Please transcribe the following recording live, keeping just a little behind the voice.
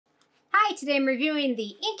Hi, today I'm reviewing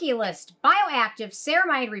the INKEY List Bioactive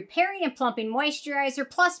Ceramide Repairing and Plumping Moisturizer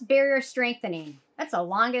plus Barrier Strengthening. That's the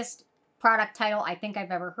longest product title I think I've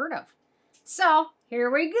ever heard of. So, here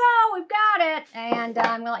we go. We've got it. And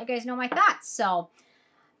I'm going to let you guys know my thoughts. So,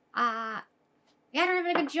 yeah, I don't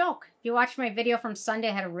have a good joke. If you watched my video from Sunday,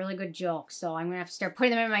 I had a really good joke. So, I'm going to have to start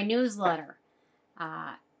putting them in my newsletter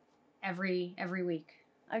every week.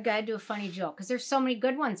 I've got to do a funny joke because there's so many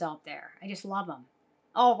good ones out there. I just love them.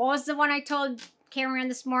 Oh, what was the one I told Cameron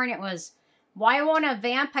this morning? It was, why won't a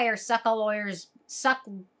vampire suck the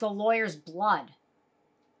lawyer's blood?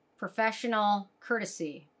 Professional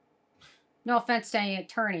courtesy. No offense to any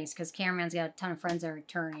attorneys, because Cameron's got a ton of friends that are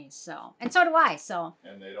attorneys, so. And so do I, so.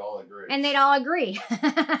 And they'd all agree. And they'd all agree.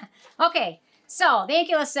 Okay, so the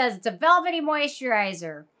INKEY List says it's a velvety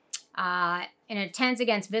moisturizer. And it tends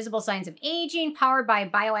against visible signs of aging, powered by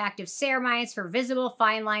bioactive ceramides for visible,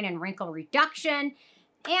 fine line, and wrinkle reduction.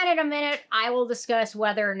 And in a minute, I will discuss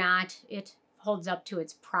whether or not it holds up to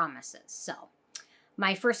its promises. So,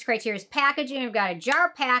 my first criteria is packaging. I've got a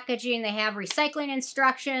jar packaging. They have recycling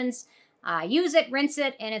instructions. Use it, rinse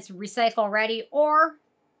it, and it's recycle ready. Or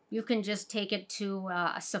you can just take it to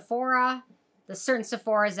a Sephora. The certain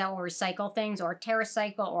Sephoras that will recycle things, or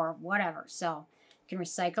TerraCycle, or whatever. So, you can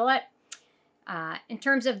recycle it. In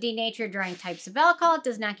terms of denatured drying types of alcohol, it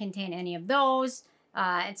does not contain any of those.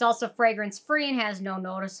 It's also fragrance-free and has no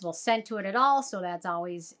noticeable scent to it at all, so that's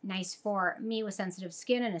always nice for me with sensitive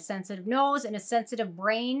skin and a sensitive nose and a sensitive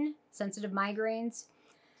brain, sensitive migraines.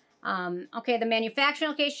 Okay, the manufacturing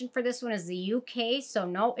location for this one is the UK, so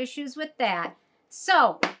no issues with that.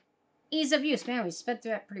 So, ease of use. Man, we sped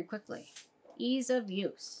through that pretty quickly. Ease of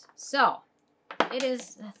use. So, it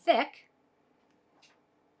is thick.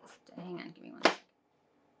 Hang on, give me one second.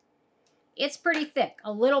 It's pretty thick.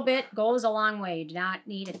 A little bit goes a long way. You do not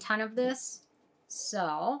need a ton of this. So, I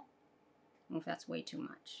don't know if that's way too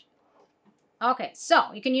much. Okay,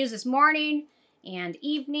 so you can use this morning and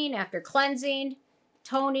evening after cleansing,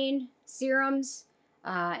 toning, serums.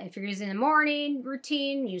 If you're using the morning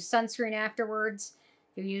routine, use sunscreen afterwards.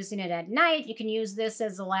 If you're using it at night, you can use this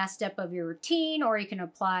as the last step of your routine, or you can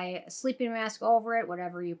apply a sleeping mask over it,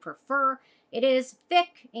 whatever you prefer. It is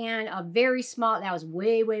thick and a very small, that was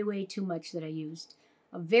way too much that I used.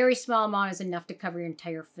 A very small amount is enough to cover your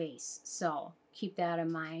entire face. So keep that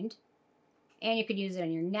in mind. And you could use it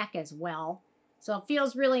on your neck as well. So it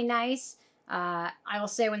feels really nice. I will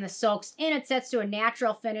say when this soaks in, it sets to a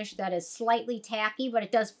natural finish that is slightly tacky, but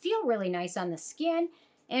it does feel really nice on the skin.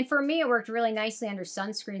 And for me, it worked really nicely under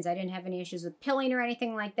sunscreens. I didn't have any issues with pilling or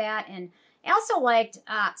anything like that. And I also liked,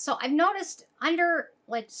 so I've noticed under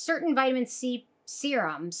like certain vitamin C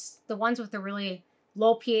serums, the ones with the really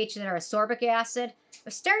low pH that are ascorbic acid,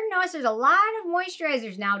 I'm starting to notice there's a lot of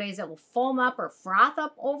moisturizers nowadays that will foam up or froth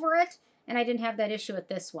up over it. And I didn't have that issue with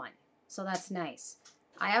this one. So that's nice.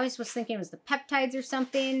 I always was thinking it was the peptides or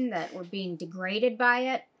something that were being degraded by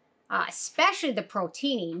it. Especially the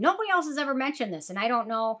Protini. Nobody else has ever mentioned this, and I don't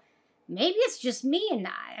know. Maybe it's just me and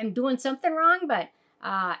I'm doing something wrong, but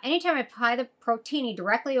anytime I apply the Protini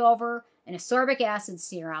directly over an ascorbic acid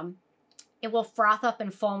serum, it will froth up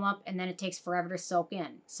and foam up, and then it takes forever to soak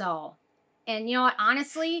in. So, and you know what?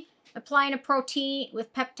 Honestly, applying a Protini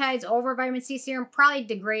with peptides over vitamin C serum probably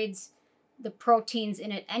degrades the proteins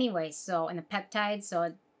in it anyway, so, and the peptides, so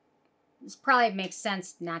it probably makes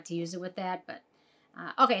sense not to use it with that, but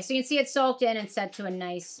okay, so you can see it's soaked in and set to a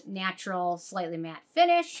nice, natural, slightly matte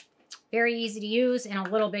finish. Very easy to use, and a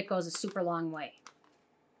little bit goes a super long way.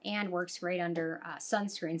 And works great under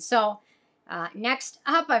sunscreen. So, next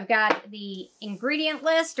up, I've got the ingredient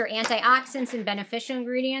list, or antioxidants and beneficial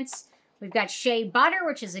ingredients. We've got Shea butter,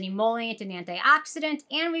 which is an emollient and antioxidant.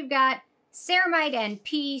 And we've got Ceramide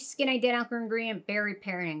NP, skin identical ingredient, berry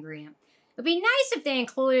repairing ingredient. It would be nice if they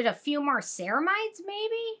included a few more ceramides,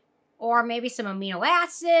 maybe? Or maybe some amino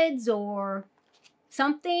acids or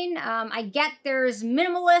something. I get there's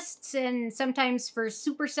minimalists, and sometimes for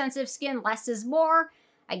super sensitive skin, less is more.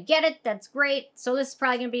 I get it. That's great. So this is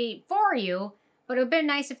probably going to be for you. But it would have been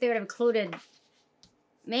nice if they would have included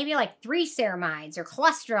maybe like 3 ceramides or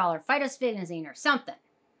cholesterol or phytosphenoxine or something.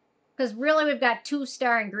 Because really we've got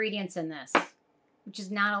 2-star ingredients in this, which is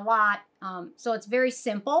not a lot. So it's very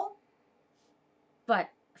simple. But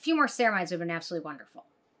a few more ceramides would have been absolutely wonderful.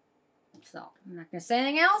 So, I'm not going to say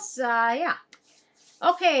anything else. Yeah.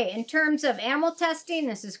 Okay, in terms of animal testing,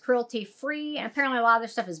 this is cruelty-free. And apparently a lot of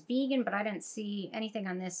this stuff is vegan, but I didn't see anything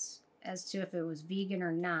on this as to if it was vegan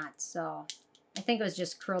or not. So, I think it was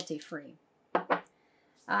just cruelty-free.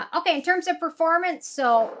 Okay, in terms of performance,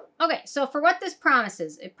 so for what this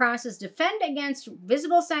promises, it promises defend against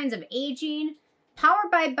visible signs of aging,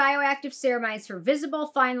 Powered by bioactive ceramides for visible,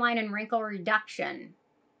 fine line, and wrinkle reduction.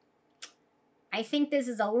 I think this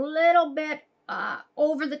is a little bit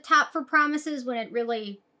over the top for promises when it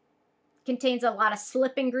really contains a lot of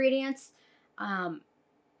slip ingredients.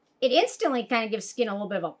 It instantly kind of gives skin a little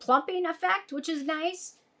bit of a plumping effect, which is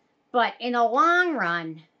nice. But in the long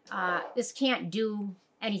run, this can't do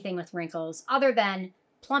anything with wrinkles other than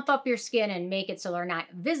plump up your skin and make it so they're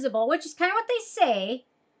not visible, which is kind of what they say.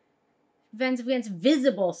 Against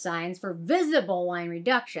visible signs for visible line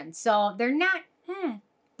reduction. So they're not,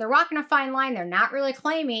 they're walking a fine line. They're not really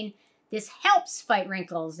claiming this helps fight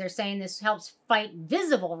wrinkles. They're saying this helps fight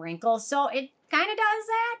visible wrinkles. So it kind of does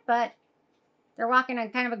that, but they're walking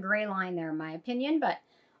on kind of a gray line there, in my opinion. But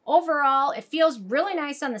overall, it feels really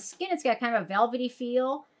nice on the skin. It's got kind of a velvety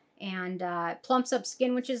feel and plumps up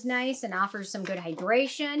skin, which is nice, and offers some good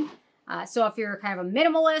hydration. So if you're kind of a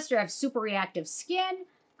minimalist or have super reactive skin,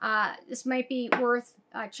 this might be worth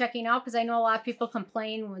checking out, because I know a lot of people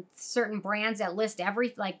complain with certain brands that list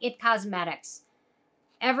like IT Cosmetics.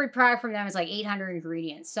 Every product from them is like 800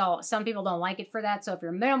 ingredients. So some people don't like it for that. So if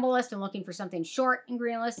you're a minimalist and looking for something short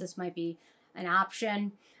ingredient list, this might be an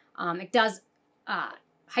option. It does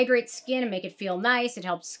hydrate skin and make it feel nice. It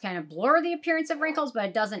helps kind of blur the appearance of wrinkles, but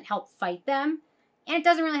it doesn't help fight them. And it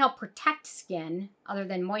doesn't really help protect skin other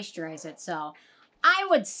than moisturize it. So I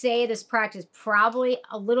would say this product is probably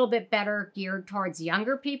a little bit better geared towards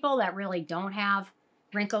younger people that really don't have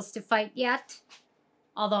wrinkles to fight yet.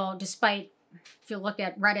 Although, despite, if you look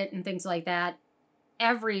at Reddit and things like that,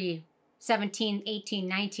 every 17, 18,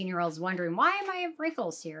 19-year-old is wondering, why am I have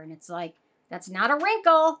wrinkles here? And it's like, that's not a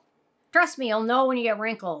wrinkle. Trust me, you'll know when you get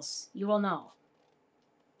wrinkles. You will know.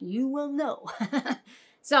 You will know.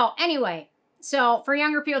 So, anyway. So, for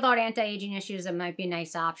younger people without anti-aging issues, it might be a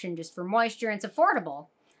nice option just for moisture, and it's affordable.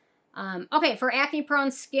 Okay, for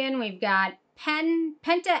acne-prone skin, we've got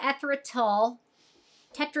Pentaerythrityl,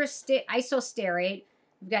 Tetraisostearate,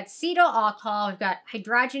 we've got Cetyl alcohol, we've got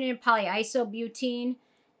Hydrogenated Polyisobutene,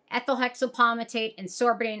 Ethylhexyl Palmitate, and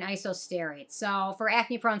Sorbitan Isostearate. So, for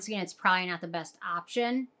acne-prone skin, it's probably not the best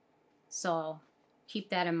option. So,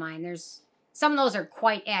 keep that in mind. Some of those are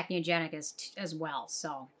quite acneogenic as well,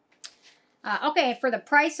 so... okay, for the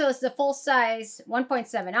price, so it's the full size,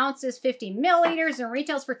 1.7 ounces, 50 milliliters, and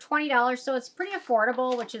retails for $20, so it's pretty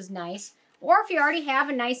affordable, which is nice. Or if you already have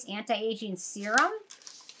a nice anti-aging serum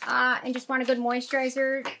and just want a good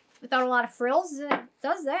moisturizer without a lot of frills, it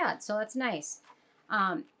does that, so that's nice.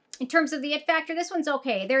 In terms of the it factor, this one's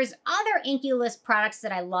okay. There's other INKEY list products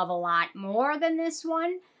that I love a lot more than this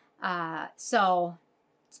one, so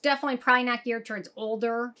it's definitely probably not geared towards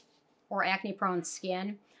older or acne-prone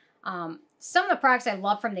skin. Some of the products I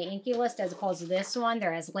love from the INKEY list as opposed to this one, their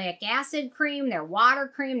azelaic acid cream, their water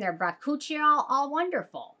cream, their bracucciol, all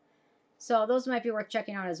wonderful. So those might be worth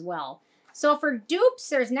checking out as well. So for dupes,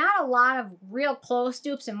 there's not a lot of real close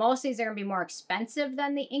dupes, and most of these are going to be more expensive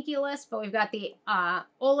than the INKEY list, but we've got the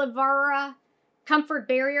Olivate Comfort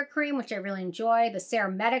Barrier Cream, which I really enjoy, the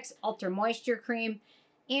Ceramide Ultra Moisture Cream,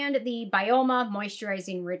 and the Bioma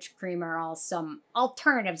Moisturizing Rich Cream are all some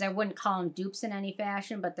alternatives. I wouldn't call them dupes in any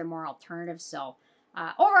fashion, but they're more alternatives. So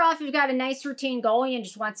overall, if you've got a nice routine going and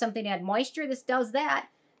just want something to add moisture, this does that.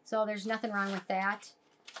 So there's nothing wrong with that.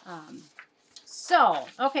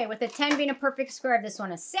 Okay, with the 10 being a perfect score, this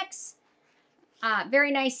one is 6.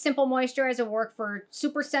 Very nice, simple moisturizer. Work for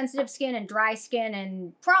super sensitive skin and dry skin,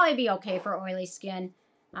 and probably be okay for oily skin.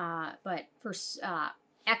 But for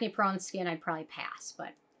acne-prone skin, I'd probably pass.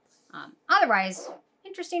 But otherwise,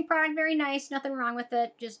 interesting product, very nice, nothing wrong with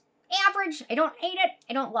it. Just average. I don't hate it.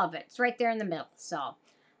 I don't love it. It's right there in the middle. So,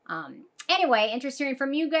 anyway, interested hearing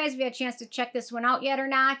from you guys if you had a chance to check this one out yet or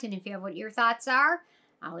not, and if you have what your thoughts are.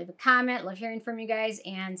 I'll leave a comment. Love hearing from you guys,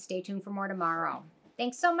 and stay tuned for more tomorrow.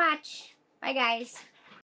 Thanks so much. Bye, guys.